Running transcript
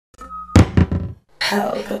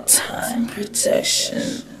Pelpa time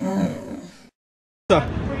protection.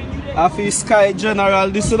 I feel Sky General,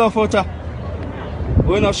 this is no footer.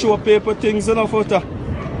 We not show paper things in no footer.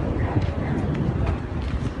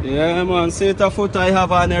 Yeah man, see it a footer I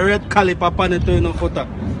have on a red caliper on it in no footer.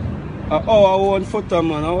 Our own footer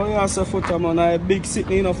man, how you say footer man, a big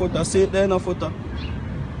sitting in no footer, see it there in no footer.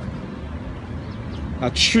 A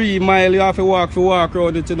 3 mile you have to walk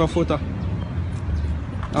around it in no footer.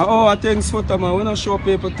 Our things footer man, we not show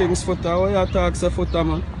paper things footer, how you talk say footer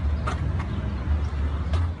man.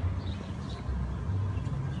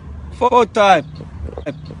 Foot type.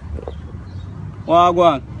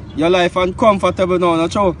 Wagwan. Your life uncomfortable now, not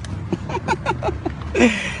true?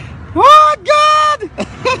 Oh God!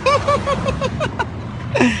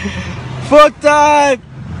 Foot type.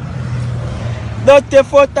 Don't your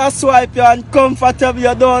foot a swipe you uncomfortable,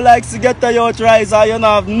 you don't like to get a yacht rise or you don't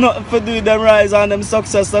have nothing to do with them rise and them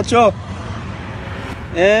success, not true?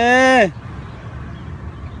 Eh?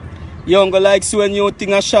 You don't go like see when you think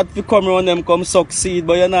a shot to come around them come suck seed,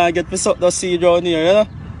 but you not get to suck the seed around here, you know?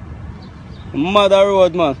 Mother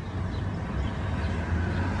road, man.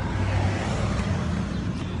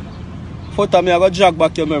 Footer, me I go drag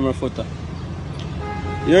back your memory, Footer.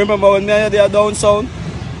 You remember when me I there down sound?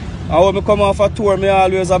 And when me come off a tour, me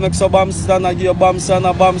always I make some bumps and I give you bumps and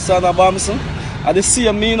a bumps and a bumps. I the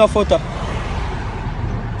same me in a Footer.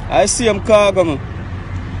 I see him Khago, man.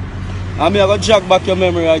 And me I go drag back your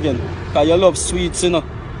memory again. Because you love sweets, you know.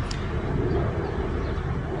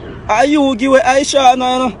 Are you give away Aisha, you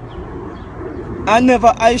know? I never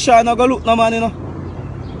Aisha no go look no man, you know.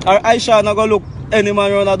 Or Aisha no go look any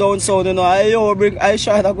man around a down south, you know. I you bring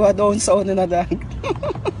Aisha no go down south, you know, dog.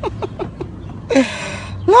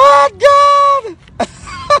 Lord God!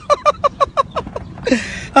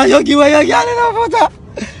 And you give away your girl, you know, Footer.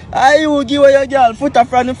 I you give away your girl Footer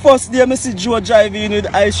from the first day I see Joe driving with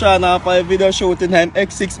Aisha and for a video shooting him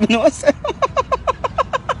X6, me know say.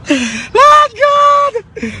 Lord God!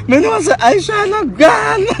 Me know say Aisha not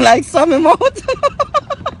gone like some mouth.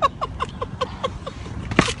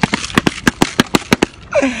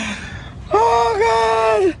 Oh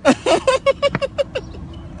God!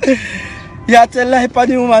 You tell life on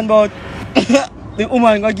the woman about the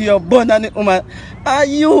woman gonna give you a bun and the woman. Are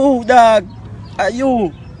you dog? Are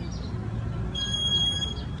you?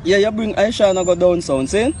 Yeah, you bring Aisha and go down sound,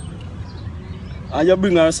 see? And you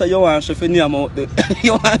bring her and say you want she near mouth.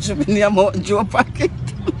 You want she near mouth Joe pocket.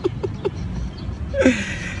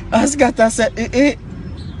 As Gata said,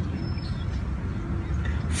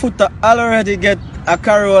 Footer already get a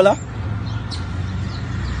Corolla.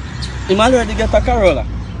 Him already get a Corolla.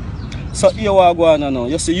 So you are going on now.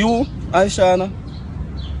 You see you, Aisha,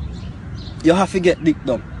 you have to get dick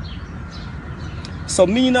done. So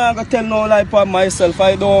me not gonna tell no lie for myself.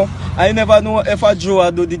 I never know if I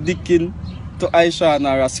Joe do the dicking to Aisha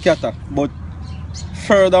or a scatter. But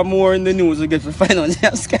furthermore in the news we get to find out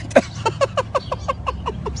a scatter.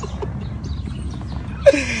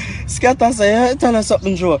 Scatter say, hey, tell us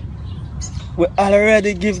something, Joe. We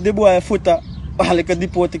already give the boy a Footer like a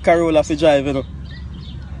deport the Corolla for drive, you know.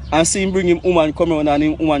 And see him bring him woman come around and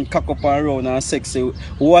him woman cock up and round and sexy.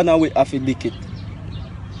 One away half a dick it.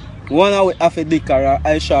 One away half a dick or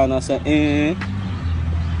Aisha and I say,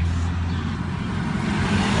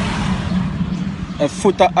 A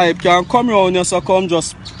Footer hype can come around here, so come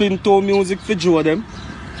just spin to music for Joe them.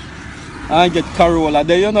 And get Corolla.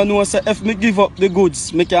 Then you don't know say if me give up the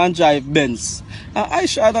goods, me can drive Benz. And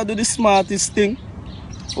Aisha do the smartest thing.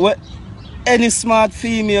 What any smart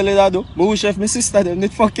female that do. But wish if my sister them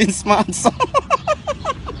need fucking smart so.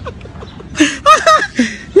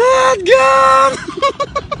 Lord God!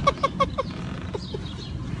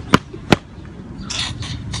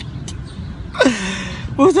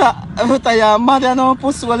 Footer, you're mad and no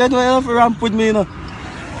pussy. Well, you know you have to ramp with me, you know.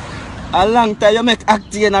 A long time you make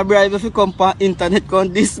acting and a bribe if you come on internet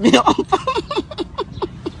can diss me up.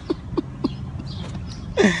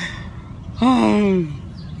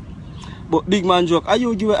 But big man joke, are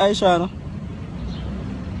you give it Aisha? No?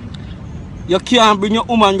 You can't bring your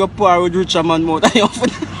woman go poor with richer man more than your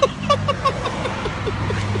foot.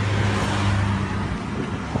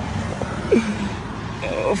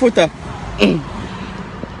 Footer.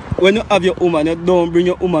 When you have your woman, you don't bring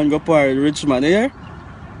your woman go poor with rich man, you hear?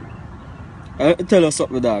 Tell us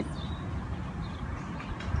something, dog.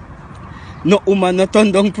 No woman, no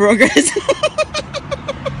turn down progress.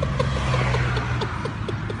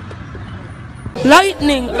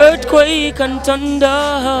 Lightning, earthquake, and thunder,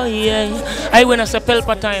 yeah. I when I say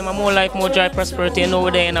Pelpa time, I'm more life, more joy, prosperity, you know,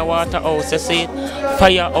 we're there in a water house, you see,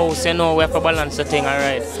 firehouse, you know, we have to balance the thing,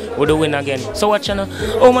 alright, we do win again. So watch, you know,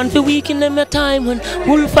 oh man, for week in them a time when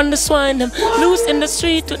wolf and the swine them, loose in the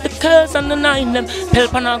street with the curse and the nine them,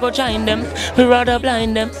 Pelpa now go join them, we rather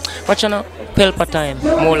blind them. Watch, you know, Pelpa time,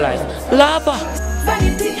 more life, lava.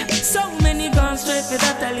 Vanity, so many gone straight for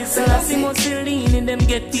that, I listen, I see more lean in them,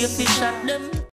 get the fish at them.